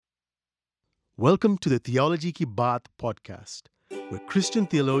Welcome to the Theology Ki Baat podcast, where Christian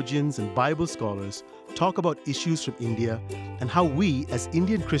theologians and Bible scholars talk about issues from India and how we as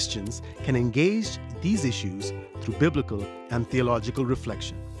Indian Christians can engage these issues through biblical and theological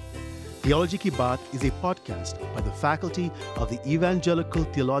reflection. Theology Ki Baat is a podcast by the faculty of the Evangelical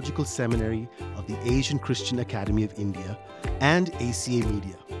Theological Seminary of the Asian Christian Academy of India and ACA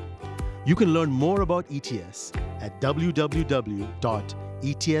Media. You can learn more about ETS at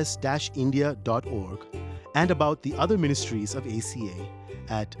www.ets-india.org and about the other ministries of ACA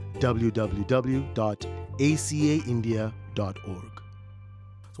at www.acaindia.org.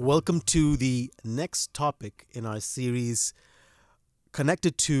 So welcome to the next topic in our series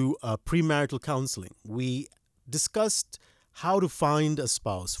connected to premarital counseling. We discussed how to find a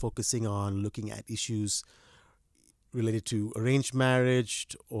spouse, focusing on looking at issues related to arranged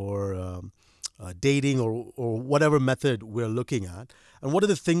marriage or dating or whatever method we're looking at, and what are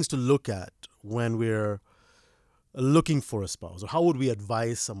the things to look at when we're looking for a spouse, or how would we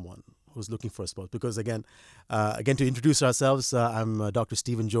advise someone who's looking for a spouse? Because again, to introduce ourselves, I'm Dr.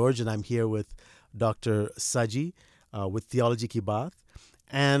 Stephen George, and I'm here with Dr. Saji with Theology Ki Baat,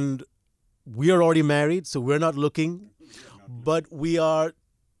 and we are already married, so we're not looking, but we are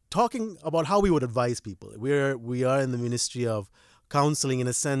talking about how we would advise people. We are in the ministry of counseling, in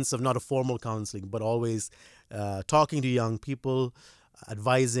a sense of not a formal counseling, but always talking to young people,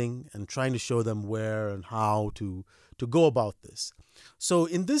 advising and trying to show them where and how to go about this. So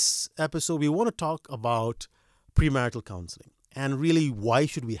in this episode, we want to talk about premarital counseling and really why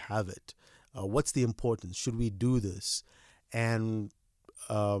should we have it? What's the importance? Should we do this? And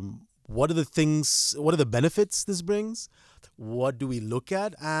what are the benefits this brings? What do we look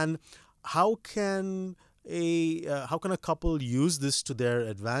at? And how can a couple use this to their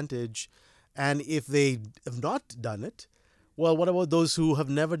advantage? And if they have not done it, well, what about those who have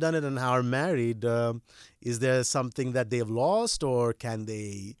never done it and are married? Is there something that they have lost, or can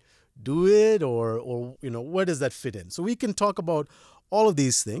they do it, or where does that fit in? So we can talk about all of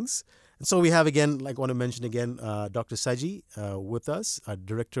these things. And so we have, again, like I want to mention again, Dr. Saji with us, our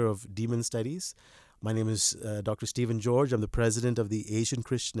Director of Demon Studies. My name is Dr. Stephen George. I'm the President of the Asian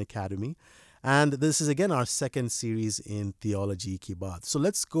Christian Academy. And this is, again, our second series in Theology Ki Baat. So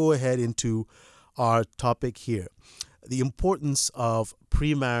let's go ahead into our topic here, the importance of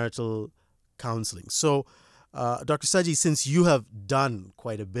premarital counseling. So, Dr. Saji, since you have done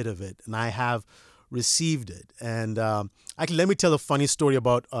quite a bit of it, and I have received it, and actually, let me tell a funny story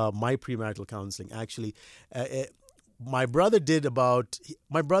about my premarital counseling. Actually, my brother's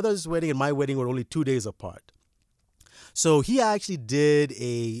wedding and my wedding were only 2 days apart. So he actually did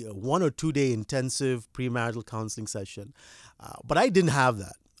a 1 or 2 day intensive premarital counseling session, but I didn't have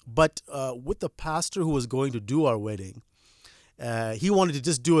that. But with the pastor who was going to do our wedding, he wanted to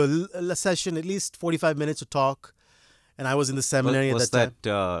just do a session, at least 45 minutes to talk. And I was in the seminary was at that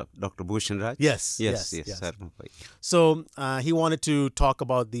time. Dr. Bhushan Raj? Yes. So he wanted to talk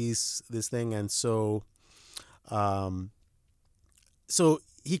about this thing, and so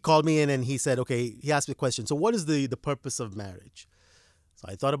he called me in and he said, okay, he asked me a question. So what is the purpose of marriage? So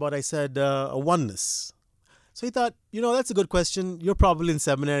I thought about it. I said, a oneness. So he thought, that's a good question. You're probably in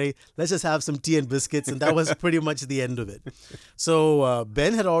seminary. Let's just have some tea and biscuits. And that was pretty much the end of it. So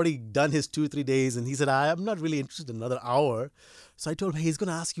Ben had already done his 2-3 days. And he said, I'm not really interested in another hour. So I told him, hey, he's going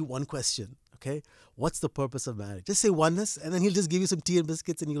to ask you one question. Okay, what's the purpose of marriage? Just say oneness, and then he'll just give you some tea and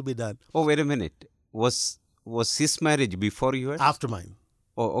biscuits and you'll be done. Oh, wait a minute. Was his marriage before yours? After mine.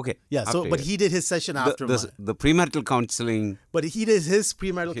 Oh, okay. Yeah, but he did his session after mine. The premarital counseling. But he did his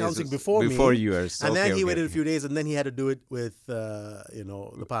premarital counseling before me. Before yours. And then he waited a few days, and then he had to do it with,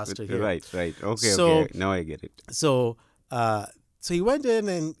 the pastor here. Right. Okay. Now I get it. So he went in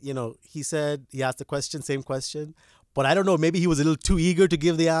and, he asked the question, same question. But I don't know, maybe he was a little too eager to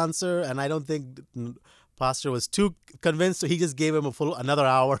give the answer, and I don't think pastor was too convinced, so he just gave him another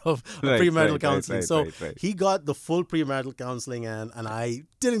hour of premarital counseling. So he got the full premarital counseling, and I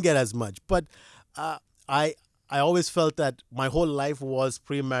didn't get as much. But I always felt that my whole life was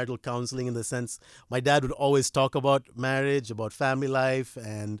premarital counseling, in the sense my dad would always talk about marriage, about family life,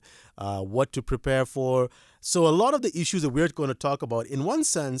 and what to prepare for. So a lot of the issues that we're going to talk about, in one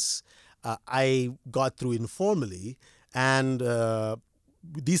sense, I got through informally, and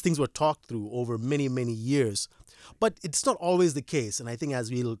these things were talked through over many, many years. But it's not always the case. And I think,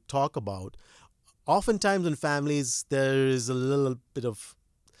 as we'll talk about, oftentimes in families, there is a little bit of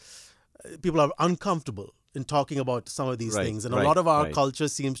people are uncomfortable in talking about some of these things. And a lot of our culture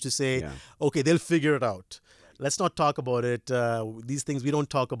seems to say, okay, they'll figure it out. Let's not talk about it. These things, we don't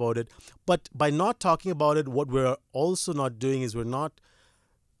talk about it. But by not talking about it, what we're also not doing is we're not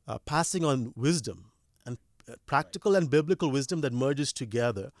passing on wisdom and practical and biblical wisdom that merges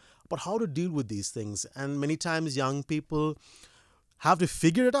together about how to deal with these things. And many times young people have to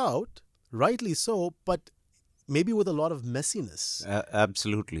figure it out, rightly so, but maybe with a lot of messiness.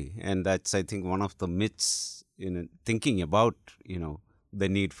 Absolutely. And that's, I think, one of the myths in thinking about, the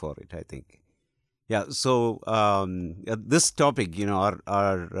need for it, I think. Yeah, so this topic,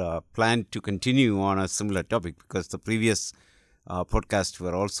 our plan to continue on a similar topic, because the previous podcasts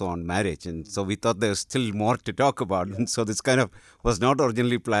were also on marriage, and so we thought there's still more to talk about. And so this kind of was not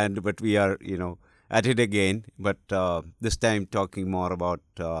originally planned, but we are, at it again. But this time talking more about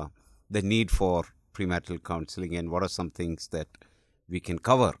the need for premarital counseling and what are some things that we can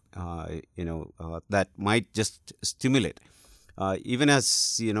cover, that might just stimulate. Even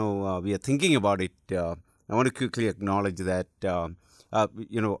as we are thinking about it, I want to quickly acknowledge that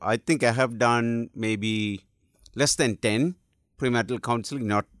I think I have done maybe less than 10 premarital counseling,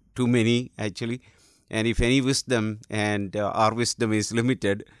 not too many actually. And if any wisdom, and our wisdom is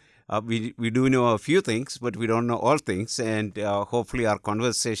limited, we do know a few things, but we don't know all things. And hopefully our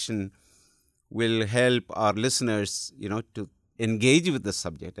conversation will help our listeners, to engage with the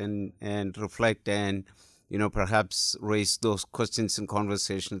subject and reflect and perhaps raise those questions and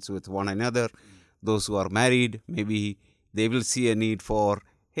conversations with one another. Those who are married, maybe they will see a need for,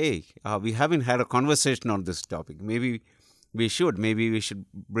 hey, we haven't had a conversation on this topic. Maybe we should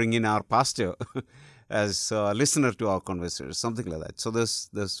bring in our pastor as a listener to our conversation, something like that. So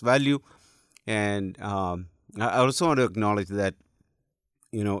there's value. And I also want to acknowledge that,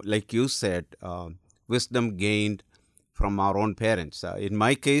 like you said, wisdom gained from our own parents. In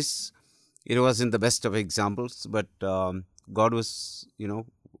my case, it wasn't the best of examples, but God was,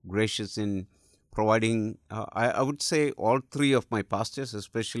 gracious in providing. I would say all three of my pastors,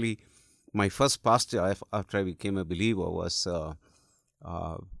 especially my first pastor after I became a believer, was,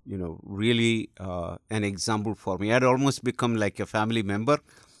 really an example for me. I had almost become like a family member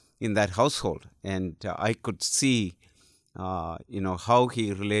in that household, and I could see, how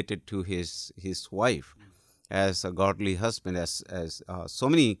he related to his wife as a godly husband, as so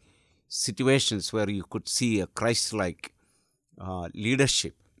many situations where you could see a Christ-like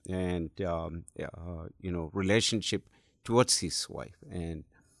leadership and relationship towards his wife. And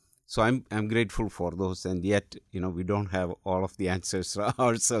so I'm grateful for those. And yet, we don't have all of the answers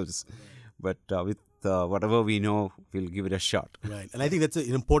ourselves, but with whatever we know, we'll give it a shot. Right. And I think that's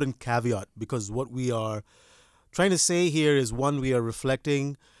an important caveat, because what we are trying to say here is, one, we are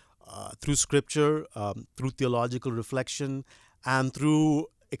reflecting through scripture, through theological reflection, and through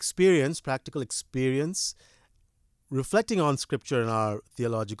experience, practical experience, reflecting on scripture in our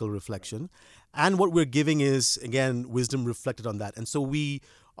theological reflection. And what we're giving is, again, wisdom reflected on that. And so we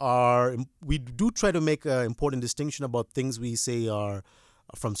do try to make an important distinction about things we say are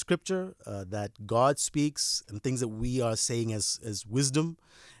from scripture, that God speaks, and things that we are saying as wisdom.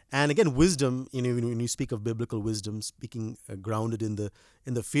 And again, wisdom, when you speak of biblical wisdom, speaking grounded in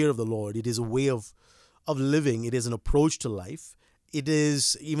the fear of the Lord, it is a way of living. It is an approach to life. It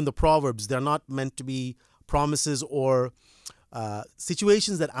is, even the Proverbs, they're not meant to be promises or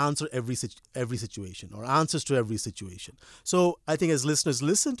situations that answer every situation, or answers to every situation. So I think as listeners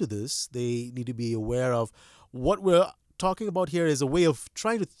listen to this, they need to be aware of what we're talking about here is a way of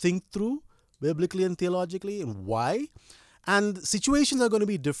trying to think through biblically and theologically, and why. And situations are going to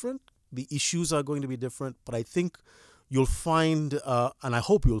be different. The issues are going to be different. But I think you'll find, and I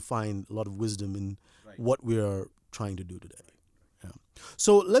hope you'll find, a lot of wisdom in what we are trying to do today. Yeah.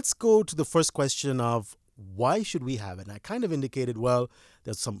 So let's go to the first question of, why should we have it? And I kind of indicated, well,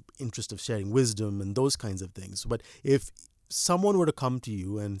 there's some interest of sharing wisdom and those kinds of things. But if someone were to come to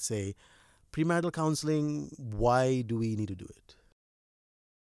you and say, premarital counseling, why do we need to do it?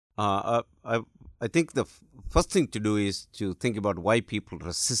 I think the first thing to do is to think about why people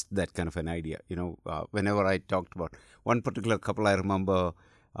resist that kind of an idea. Whenever I talked about one particular couple, I remember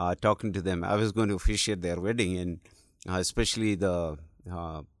talking to them. I was going to officiate their wedding, and especially the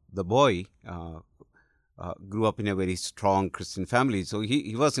boy grew up in a very strong Christian family, so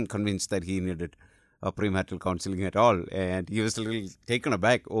he wasn't convinced that he needed premarital counseling at all, and he was a little taken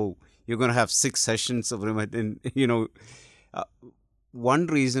aback. Oh, you're going to have 6 sessions of premarital. One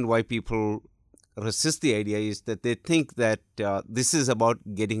reason why people resist the idea is that they think that this is about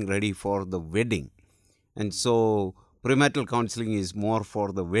getting ready for the wedding, and so premarital counseling is more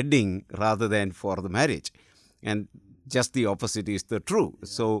for the wedding rather than for the marriage, and just the opposite is the true.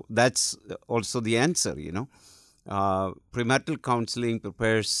 So that's also the answer. Premarital counseling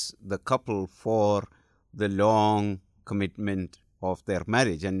prepares the couple for the long commitment of their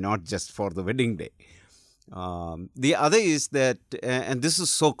marriage, and not just for the wedding day. The other is that, and this is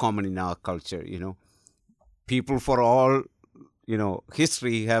so common in our culture, people for all,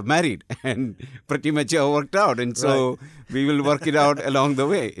 history have married and pretty much have worked out. And so we will work it out along the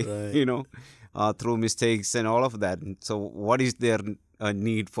way, through mistakes and all of that. And so what is there a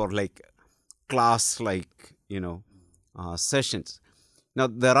need for like class, sessions? Now,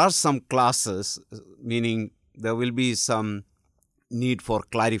 there are some classes, meaning there will be some need for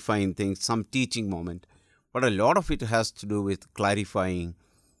clarifying things, some teaching moment. But a lot of it has to do with clarifying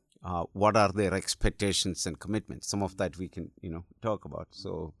what are their expectations and commitments. Some of that we can, talk about.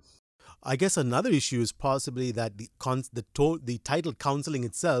 So, I guess another issue is possibly that the title counseling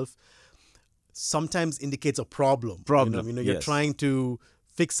itself sometimes indicates a problem. You're trying to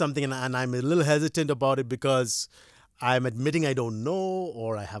fix something, and I'm a little hesitant about it because I'm admitting I don't know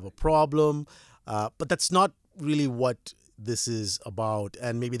or I have a problem. But that's not really what this is about.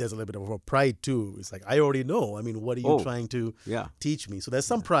 And maybe there's a little bit of a pride too. It's like, I already know. I mean, what are you trying to teach me? So there's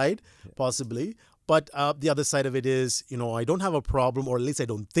some pride, possibly. But the other side of it is, I don't have a problem, or at least I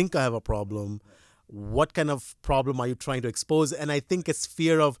don't think I have a problem. What kind of problem are you trying to expose? And I think it's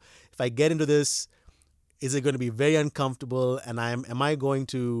fear of, if I get into this, is it going to be very uncomfortable? And am I going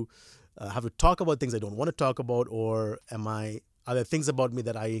to have to talk about things I don't want to talk about? Or are there things about me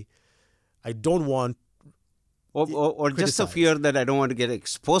that I don't want? Or just a fear that I don't want to get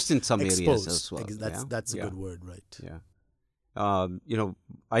exposed in some areas as well. That's a good word, right? Yeah.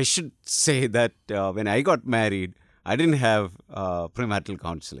 I should say that when I got married, I didn't have premarital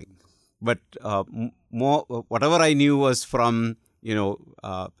counseling. But more, whatever I knew was from,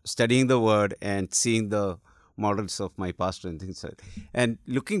 studying the Word and seeing the models of my pastor and things like that. And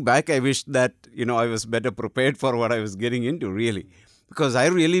looking back, I wish that, I was better prepared for what I was getting into, really. Because I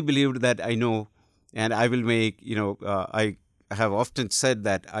really believed that I know, and I will make, I have often said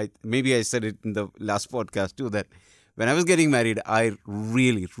that, maybe I said it in the last podcast too, that when I was getting married, I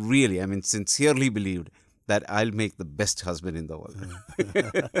really, really, sincerely believed that I'll make the best husband in the world.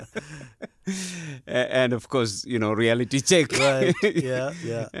 And of course, reality check. Right.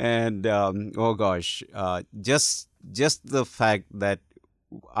 Yeah. And oh gosh, just the fact that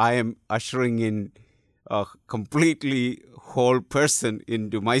I am ushering in a completely whole person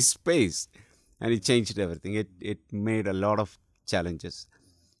into my space, and it changed everything. It made a lot of challenges,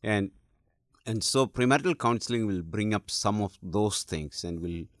 and so premarital counseling will bring up some of those things and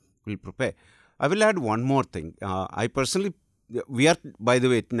will prepare. I will add one more thing. I personally, we are, by the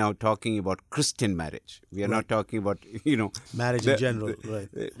way, now talking about Christian marriage. We are not talking about, marriage in general. Right.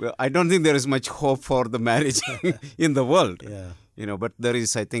 I don't think there is much hope for the marriage in the world. Yeah. But there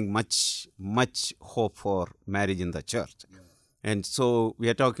is, I think, much hope for marriage in the church. Yeah. And so we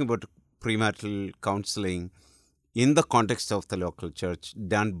are talking about premarital counseling in the context of the local church,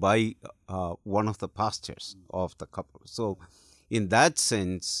 done by one of the pastors of the couple. So in that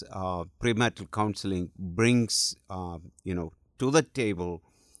sense, premarital counseling brings, to the table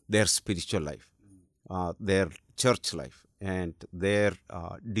their spiritual life, their church life, and their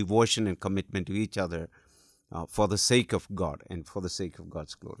devotion and commitment to each other for the sake of God and for the sake of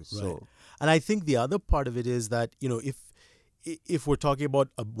God's glory. Right. So, and I think the other part of it is that, if we're talking about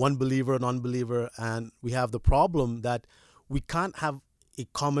one believer, non-believer, and we have the problem that we can't have a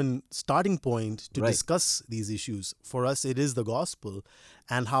common starting point to discuss these issues. For us, it is the gospel,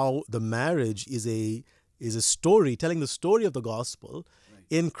 and how the marriage is a story, telling the story of the gospel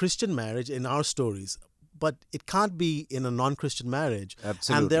in Christian marriage, in our stories. But it can't be in a non-Christian marriage.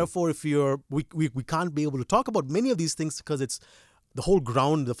 Absolutely. And therefore, we can't be able to talk about many of these things because it's the whole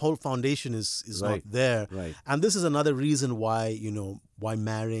ground, the whole foundation is not there. Right. And this is another reason why, why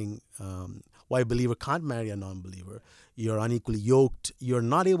marrying, why a believer can't marry a non-believer. You're unequally yoked. You're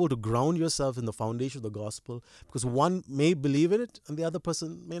not able to ground yourself in the foundation of the gospel because one may believe in it and the other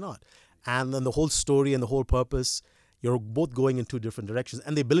person may not. And then the whole story and the whole purpose, you're both going in two different directions.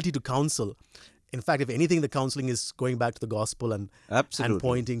 And the ability to counsel. In fact, if anything, the counseling is going back to the gospel and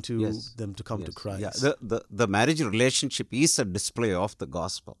pointing to them to come to Christ. Yeah. The marriage relationship is a display of the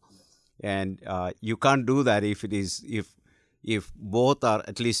gospel. And you can't do that if both are,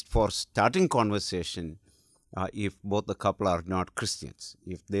 at least for starting conversation, if both the couple are not Christians,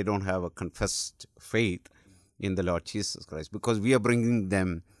 if they don't have a confessed faith in the Lord Jesus Christ, because we are bringing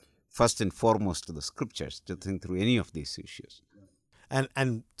them first and foremost to the scriptures to think through any of these issues.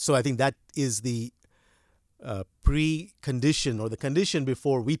 And so I think that is the precondition or the condition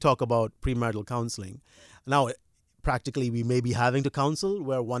before we talk about premarital counseling. Now, practically, we may be having to counsel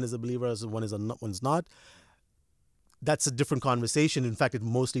where one is a believer and one's not. That's a different conversation. In fact, it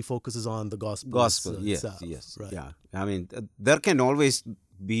mostly focuses on the gospel. Yes. Right. Yeah. There can always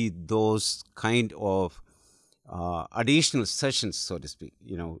be those kind of additional sessions, so to speak,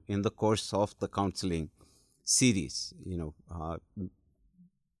 in the course of the counseling series.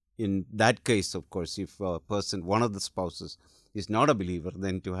 In that case, of course, if a person, one of the spouses, is not a believer,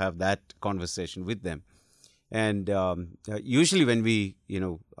 then to have that conversation with them. And usually when we,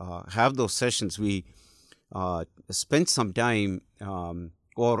 have those sessions, we spend some time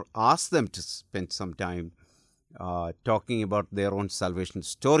or ask them to spend some time talking about their own salvation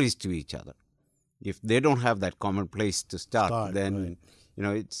stories to each other. If they don't have that common place to start, then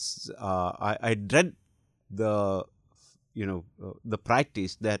right. It's I dread the the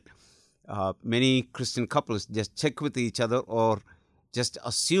practice that many Christian couples just check with each other or just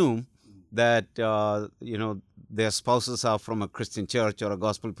assume that their spouses are from a Christian church or a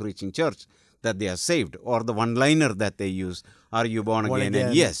gospel preaching church, that they are saved, or the one-liner that they use, "Are you born again?"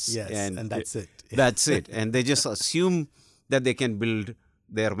 And yes, and that's it. That's it. And they just assume that they can build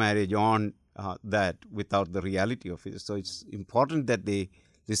their marriage on that without the reality of it. So it's important that they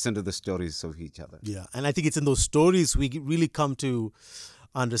listen to the stories of each other. Yeah, and I think it's in those stories we really come to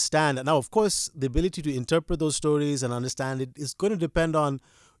understand. And now, of course, the ability to interpret those stories and understand it is going to depend on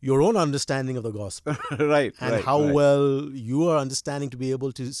your own understanding of the gospel. Right. And how well you are understanding to be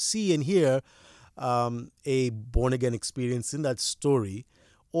able to see and hear a born-again experience in that story,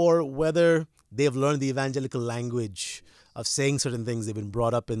 or whether they've learned the evangelical language of saying certain things, they've been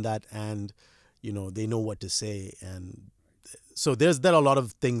brought up in that, and they know what to say. And so there are a lot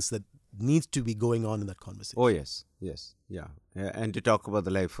of things that needs to be going on in that conversation. Oh, yes, yeah. And to talk about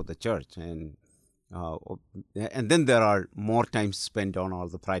the life of the church, and then there are more time spent on all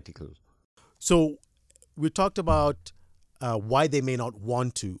the practical. So we talked about why they may not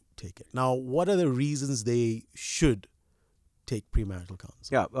want to take it. Now, what are the reasons they should take premarital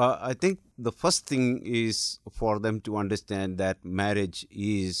counseling? Yeah, I think the first thing is for them to understand that marriage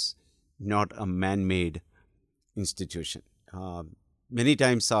is not a man-made institution. Many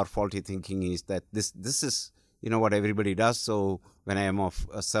times our faulty thinking is that this is what everybody does. So when I am of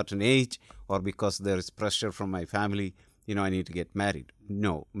a certain age, or because there is pressure from my family, I need to get married.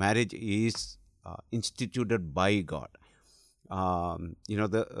 No, marriage is instituted by God.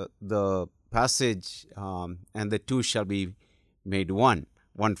 The passage, and the two shall be made one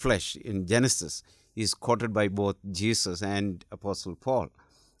flesh in Genesis, is quoted by both Jesus and Apostle Paul.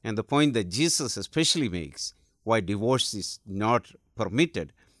 And the point that Jesus especially makes, why divorce is not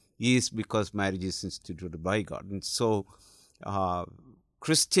permitted, is because marriage is instituted by God. And so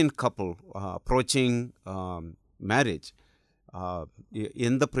Christian couple approaching marriage,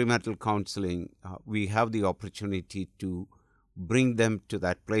 in the premarital counseling, we have the opportunity to bring them to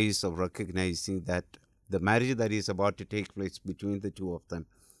that place of recognizing that the marriage that is about to take place between the two of them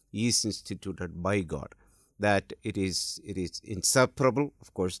is instituted by God, that it is inseparable.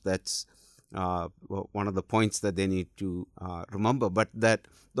 Of course, that's one of the points that they need to remember, but that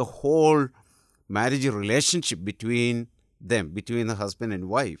the whole marriage relationship between them, between the husband and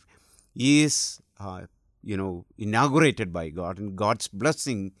wife, is inaugurated by God, and God's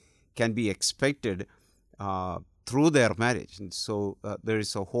blessing can be expected through their marriage. And so there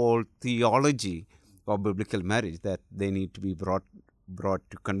is a whole theology of biblical marriage that they need to be brought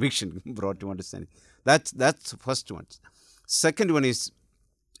to conviction, brought to understanding. That's the first one. Second one is,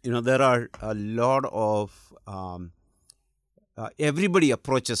 there are a lot of everybody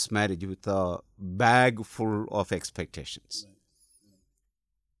approaches marriage with a bag full of expectations.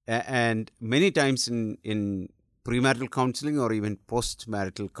 And many times in premarital counseling or even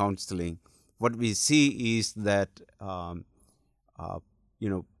post-marital counseling, what we see is that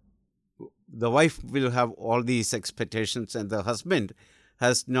the wife will have all these expectations, and the husband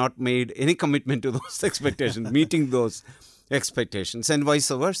has not made any commitment to those expectations, meeting those expectations, and vice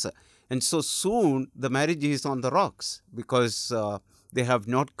versa. And so soon the marriage is on the rocks because they have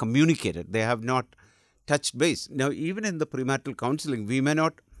not communicated, they have not touched base. Now, even in the premarital counseling, we may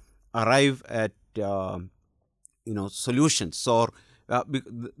not arrive at solutions, or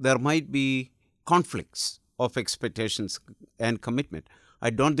there might be conflicts of expectations and commitment. I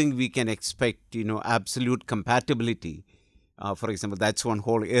don't think we can expect absolute compatibility. For example, that's one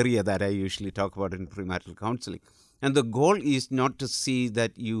whole area that I usually talk about in premarital counseling. And the goal is not to see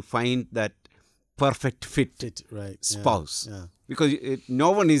that you find that perfect fit spouse, because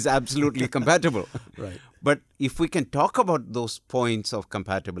no one is absolutely compatible. Right. But if we can talk about those points of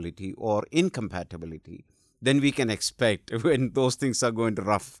compatibility or incompatibility, then we can expect when those things are going to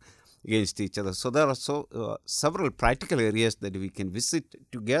rough against each other. So there are several practical areas that we can visit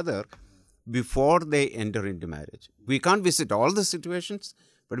together before they enter into marriage. We can't visit all the situations,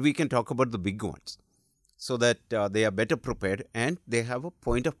 but we can talk about the big ones so that they are better prepared and they have a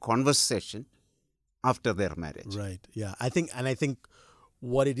point of conversation after their marriage. Right. Yeah. I think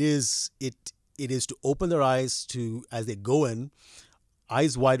what it is to open their eyes to, as they go in,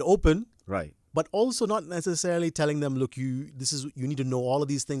 eyes wide open, Right. but also not necessarily telling them, look, you need to know all of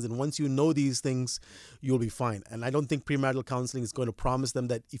these things, and once you know these things, you'll be fine. And I don't think premarital counseling is going to promise them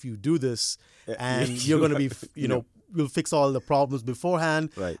that if you do this and you're going to be, we'll fix all the problems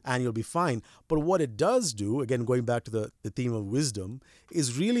beforehand, Right. and you'll be fine. But what it does do, again, going back to the theme of wisdom,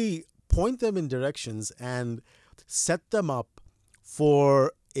 is really point them in directions and set them up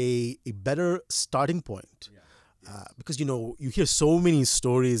for a better starting point. Because, you hear so many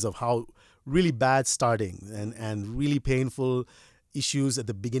stories of how really bad starting and really painful issues at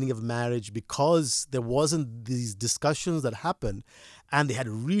the beginning of marriage because there wasn't these discussions that happened, and they had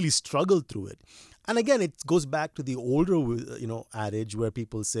really struggled through it. And again, it goes back to the older, adage where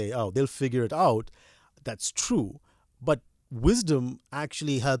people say, oh, they'll figure it out. That's true. But wisdom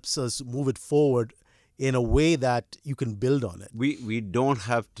actually helps us move it forward in a way that you can build on it. We don't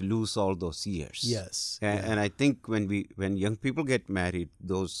have to lose all those years. Yes. And I think when young people get married,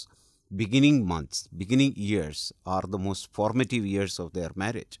 those beginning months, beginning years are the most formative years of their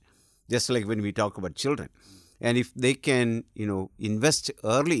marriage. Just like when we talk about children. And if they can, invest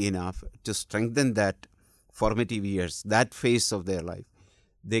early enough to strengthen that formative years, that phase of their life,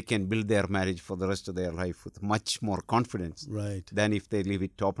 they can build their marriage for the rest of their life with much more confidence than if they leave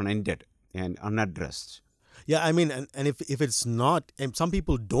it open-ended and unaddressed. Yeah, I mean, and if it's not, and some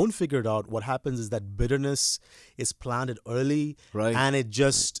people don't figure it out, what happens is that bitterness is planted early, and it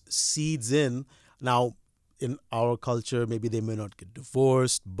just seeds in. Now, in our culture, maybe they may not get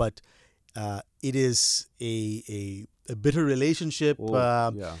divorced, but it is a bitter relationship.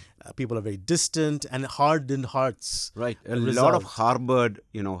 People are very distant, and hardened hearts. Right, a lot of harbored,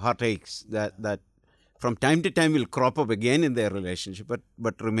 heartaches that from time to time will crop up again in their relationship,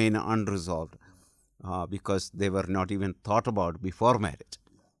 but remain unresolved. Because they were not even thought about before marriage.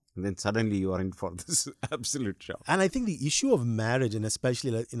 And then suddenly you are in for this absolute shock. And I think the issue of marriage, and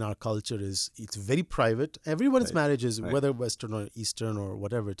especially in our culture, is it's very private. Everyone's marriage is, whether Western or Eastern or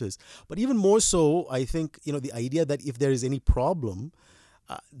whatever it is. But even more so, I think, the idea that if there is any problem,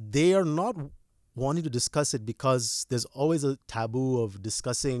 they are not wanting to discuss it because there's always a taboo of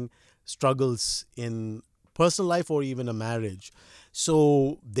discussing struggles in personal life or even a marriage.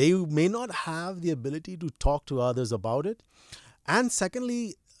 So they may not have the ability to talk to others about it. And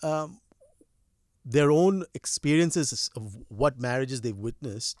secondly, their own experiences of what marriages they've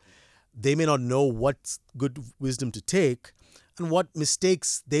witnessed, they may not know what's good wisdom to take and what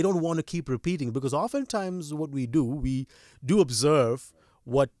mistakes they don't want to keep repeating. Because oftentimes what we do observe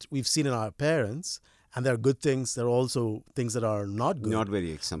what we've seen in our parents, and there are good things, there are also things that are not good. Not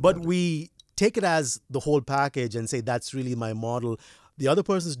very exemplary. But we take it as the whole package and say, that's really my model. The other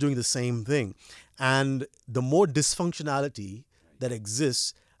person is doing the same thing. And the more dysfunctionality that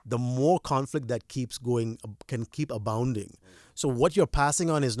exists, the more conflict that can keep abounding. So what you're passing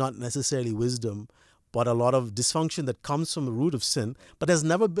on is not necessarily wisdom, but a lot of dysfunction that comes from the root of sin, but has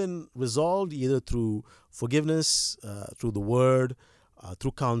never been resolved either through forgiveness, through the word,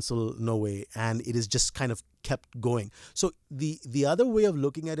 through counsel, no way. And it is just kind of kept going. So the other way of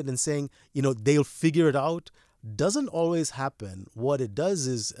looking at it and saying, they'll figure it out doesn't always happen. What it does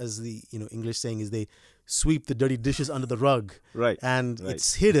is, as the English saying is, they sweep the dirty dishes under the rug. Right. And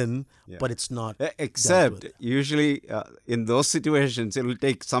it's hidden, but it's not. Except usually in those situations, it will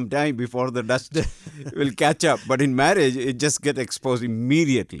take some time before the dust will catch up. But in marriage, it just gets exposed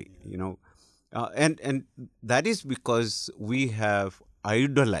immediately, and that is because we have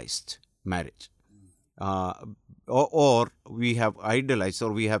idolized marriage. Or we have idolized,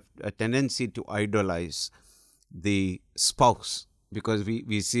 or we have a tendency to idolize the spouse, because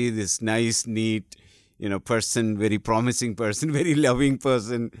we see this nice, neat, person, very promising person, very loving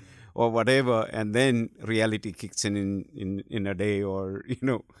person, or whatever, and then reality kicks in a day or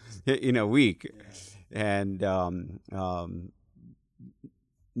in a week, and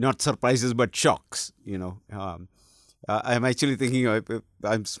not surprises but shocks. I'm actually thinking,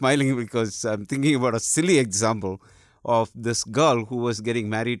 I'm smiling because I'm thinking about a silly example of this girl who was getting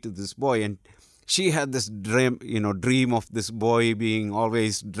married to this boy, and she had this dream of this boy being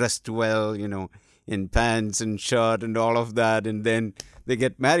always dressed well, in pants and shirt and all of that. And then they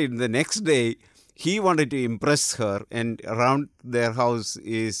get married, and the next day he wanted to impress her, and around their house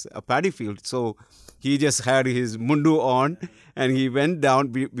is a paddy field. So he just had his mundu on, and he went down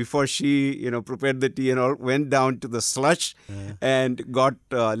before she, prepared the tea and all, went down to the slush and got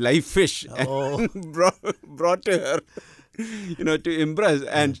live fish and brought to her, to impress.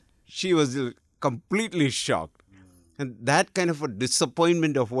 And she was completely shocked. And that kind of a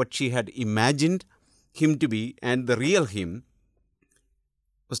disappointment of what she had imagined him to be and the real him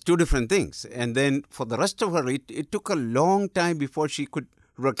was two different things. And then for the rest of her, it took a long time before she could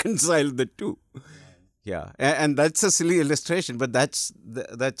reconcile the two. Yeah, and that's a silly illustration, but that's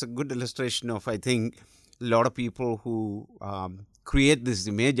a good illustration of, I think, a lot of people who create this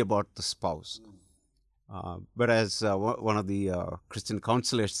image about the spouse. But as one of the Christian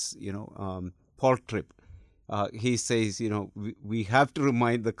counselors, Paul Tripp, he says, we have to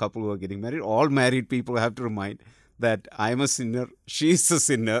remind the couple who are getting married, all married people have to remind that I'm a sinner, she's a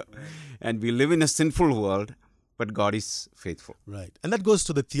sinner, and we live in a sinful world, but God is faithful. Right. And that goes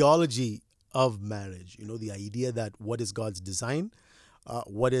to the theology of marriage, the idea that what is God's design,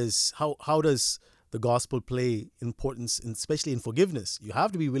 how does the gospel play importance, especially in forgiveness. You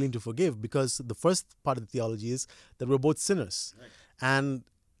have to be willing to forgive, because the first part of the theology is that we're both sinners. Right. And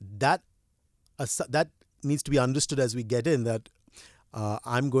that needs to be understood as we get in, that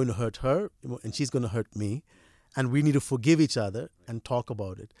I'm going to hurt her and she's going to hurt me, and we need to forgive each other and talk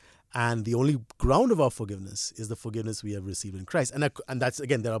about it. And the only ground of our forgiveness is the forgiveness we have received in Christ. And that's,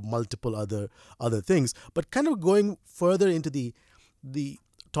 again, there are multiple other things. But kind of going further into the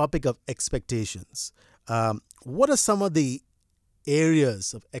topic of expectations, what are some of the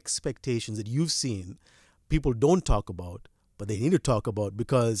areas of expectations that you've seen people don't talk about, but they need to talk about?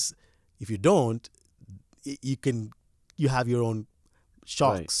 Because if you don't, you have your own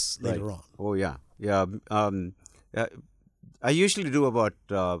shocks later on. Oh, yeah. I usually do about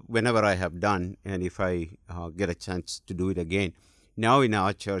whenever I have done, and if I get a chance to do it again. Now in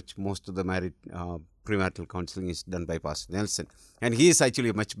our church, most of the premarital counseling is done by Pastor Nelson, and he is actually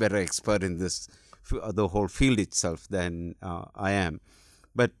a much better expert in this, the whole field itself, than I am.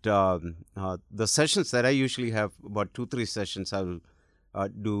 But the sessions that I usually have, about 2-3 sessions, I will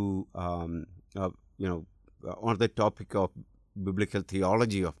do on the topic of biblical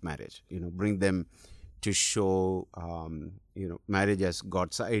theology of marriage. Bring them to show marriage as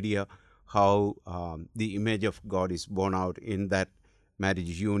God's idea, how the image of God is born out in that marriage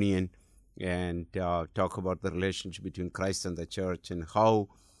union, and talk about the relationship between Christ and the church, and how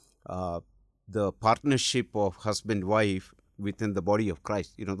the partnership of husband-wife within the body of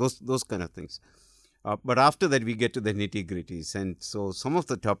Christ, those kind of things. But after that, we get to the nitty-gritties. And so some of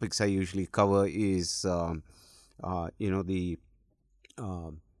the topics I usually cover is,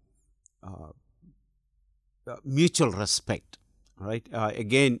 the mutual respect, right?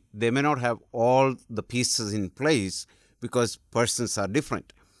 Again, they may not have all the pieces in place because persons are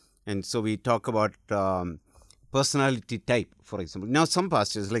different. And so we talk about personality type, for example. Now, some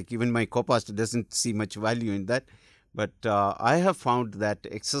pastors, like even my co-pastor, doesn't see much value in that. But I have found that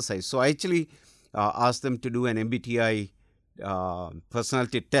exercise. So I actually ask them to do an MBTI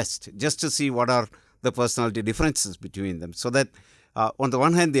personality test, just to see what are the personality differences between them, so that on the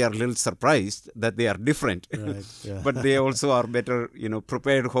one hand, they are a little surprised that they are different, right, yeah. But they also are better,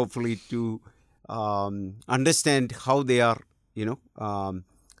 prepared, hopefully, to understand how they are,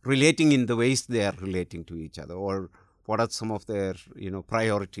 relating in the ways they are relating to each other, or what are some of their,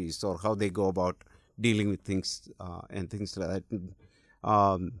 priorities, or how they go about dealing with things and things like that.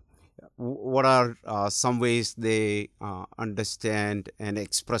 What are some ways they understand and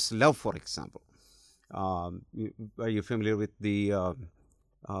express love, for example? Are you familiar with the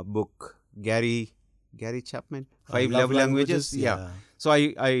book Gary Chapman, 5 Love Languages? Yeah. So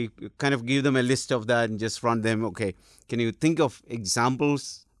I kind of give them a list of that and just run them. Okay, can you think of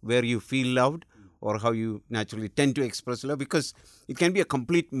examples where you feel loved, or how you naturally tend to express love? Because it can be a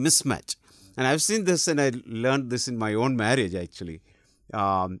complete mismatch. And I've seen this, and I learned this in my own marriage, actually,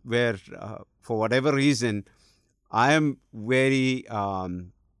 where for whatever reason, I am very,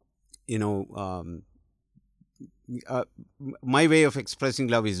 my way of expressing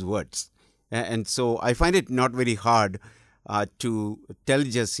love is words. And so I find it not very hard to tell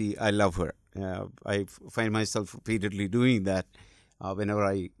Jessie I love her. I find myself repeatedly doing that whenever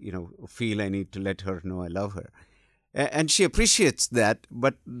I, feel I need to let her know I love her. And she appreciates that,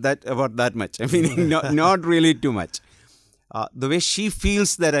 but about that much. I mean, not really too much. The way she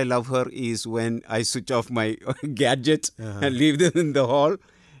feels that I love her is when I switch off my gadgets and leave them in the hall.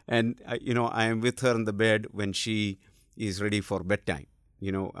 And, I am with her in the bed when she is ready for bedtime,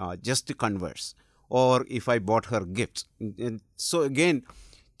 just to converse. Or if I bought her gifts. And so, again,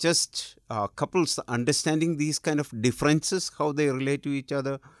 just couples understanding these kind of differences, how they relate to each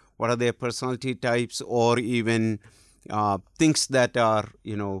other, what are their personality types, or even things that are,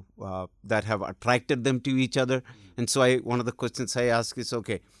 that have attracted them to each other. And so one of the questions I ask is,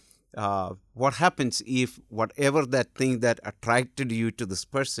 okay, what happens if whatever that thing that attracted you to this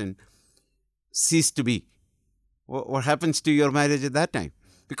person ceased to be? What happens to your marriage at that time?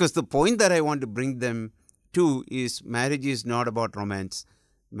 Because the point that I want to bring them to is marriage is not about romance.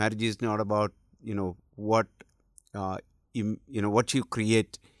 Marriage is not about, what, what you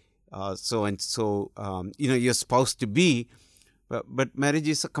create, so and so, your spouse to be. But marriage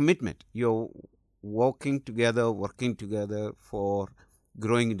is a commitment. You're walking together, working together for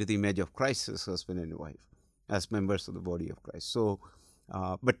growing into the image of Christ as husband and wife, as members of the body of Christ. So,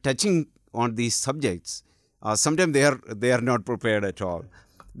 but touching on these subjects, sometimes they are not prepared at all.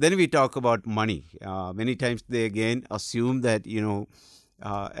 Then we talk about money. Many times they again assume that,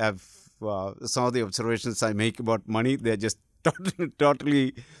 some of the observations I make about money, they're just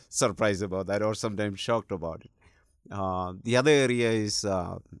totally surprised about that, or sometimes shocked about it. The other area is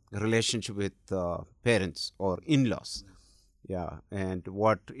relationship with parents or in-laws. Yeah, and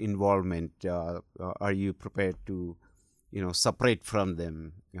what involvement are you prepared to, separate from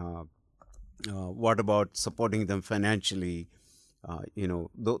them? What about supporting them financially?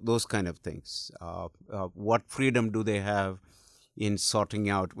 Those kind of things. What freedom do they have in sorting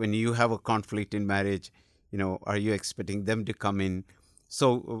out when you have a conflict in marriage? Are you expecting them to come in?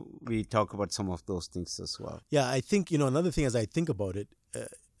 So we talk about some of those things as well. Yeah, I think, another thing as I think about it,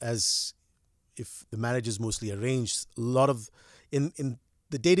 as if the marriage is mostly arranged, a lot of, in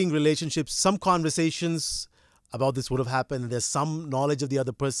the dating relationships, some conversations about this would have happened. There's some knowledge of the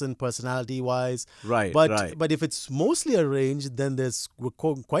other person, personality-wise. Right, but, right. But if it's mostly arranged, then we're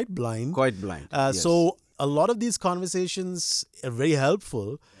quite blind. Quite blind, yes. So a lot of these conversations are very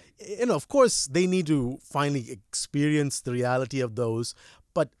helpful. Of course, they need to finally experience the reality of those,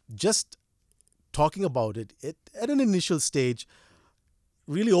 but just talking about it at an initial stage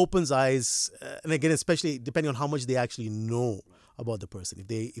really opens eyes, and again, especially depending on how much they actually know about the person.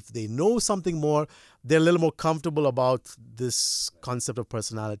 If they know something more, they're a little more comfortable about this concept of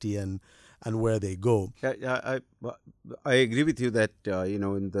personality and where they go. Yeah, I agree with you that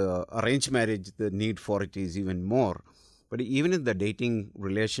in the arranged marriage, the need for it is even more. But even in the dating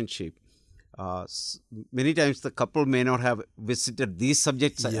relationship, many times the couple may not have visited these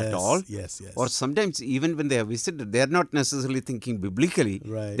subjects at all. Yes. Or sometimes even when they have visited, they are not necessarily thinking biblically.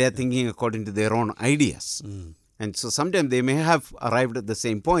 Right. They are thinking according to their own ideas. And so sometimes they may have arrived at the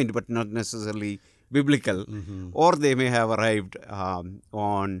same point, but not necessarily biblical. Mm-hmm. Or they may have arrived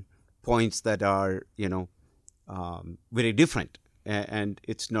on points that are, very different. And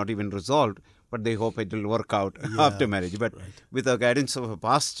it's not even resolved. But they hope it will work out after marriage. But with the guidance of a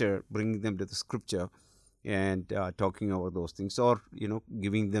pastor, bringing them to the scripture and talking over those things, or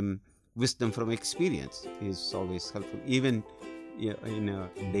giving them wisdom from experience is always helpful, even in a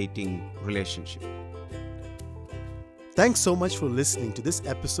dating relationship. Thanks so much for listening to this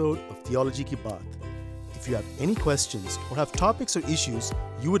episode of Theology Ki Baat. If you have any questions or have topics or issues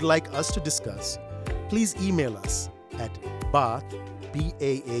you would like us to discuss, please email us at baath,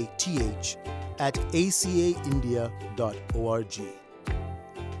 BAATH, @acaindia.org.